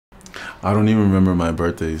I don't even remember my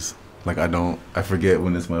birthdays. Like I forget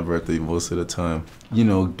when it's my birthday most of the time. You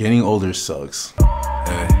know, getting older sucks.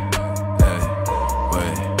 Hey, hey,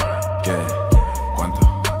 wait, que, cuánto,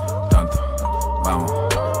 tanto, vamos,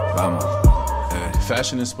 vamos. Hey.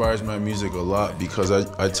 Fashion inspires my music a lot because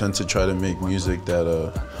I tend to try to make music that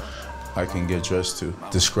I can get dressed to.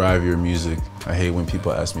 Describe your music. I hate when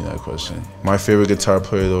people ask me that question. My favorite guitar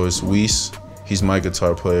player though is Weiss. He's my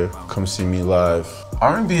guitar player. Come see me live.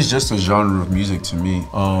 R&B is just a genre of music to me.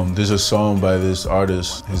 There's a song by this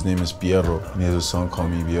artist, his name is Pierro, and he has a song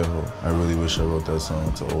called Mi Viejo. I really wish I wrote that song,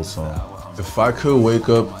 it's an old song. If I could wake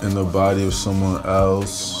up in the body of someone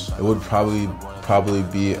else, it would probably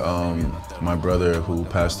be my brother who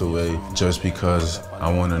passed away, just because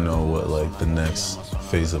I want to know what like the next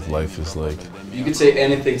phase of life is like. If you could say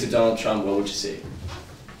anything to Donald Trump, what would you say?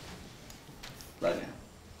 Right now.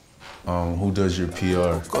 Who does your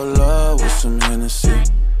PR? With some Hennessy.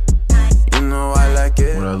 You know I like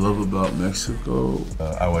it. What I love about Mexico,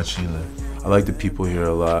 A Chal. I like the people here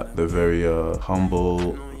a lot. They're very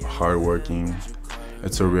humble, hardworking.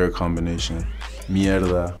 It's a rare combination.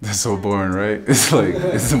 Mierda. That's so boring, right? It's like,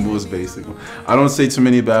 it's the most basic one. I don't say too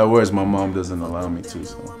many bad words. My mom doesn't allow me to,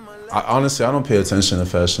 so. Honestly, I don't pay attention to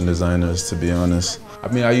fashion designers, to be honest. I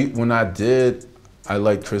mean, when I did, I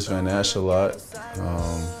liked Chris Van Ash a lot.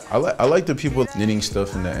 I like the people knitting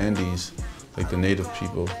stuff in the Andes, like the native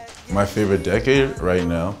people. My favorite decade right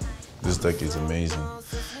now, this decade's amazing.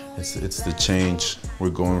 It's the change. We're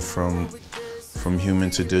going from human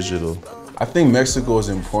to digital. I think Mexico is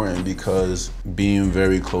important because being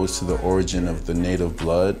very close to the origin of the native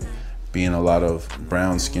blood, being a lot of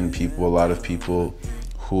brown-skinned people, a lot of people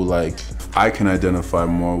who like I can identify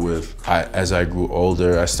more with. As I grew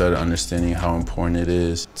older, I started understanding how important it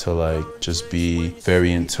is to like just be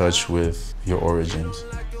very in touch with your origins.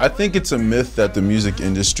 I think it's a myth that the music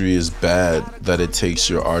industry is bad, that it takes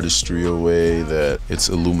your artistry away, that it's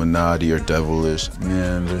Illuminati or devilish.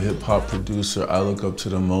 Man, the hip hop producer I look up to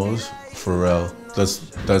the most, Pharrell.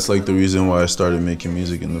 That's like the reason why I started making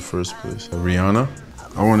music in the first place. Rihanna,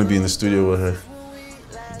 I want to be in the studio with her.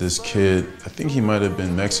 This kid, I think he might have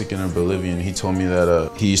been Mexican or Bolivian, he told me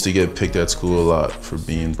that he used to get picked at school a lot for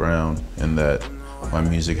being brown and that my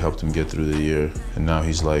music helped him get through the year. And now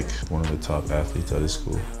he's like one of the top athletes at his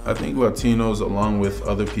school. I think Latinos, along with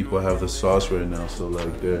other people, have the sauce right now. So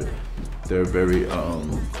like they're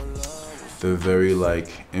very like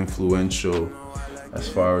influential as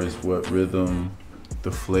far as what rhythm,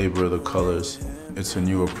 the flavor, the colors. It's a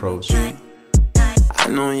new approach. I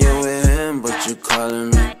know you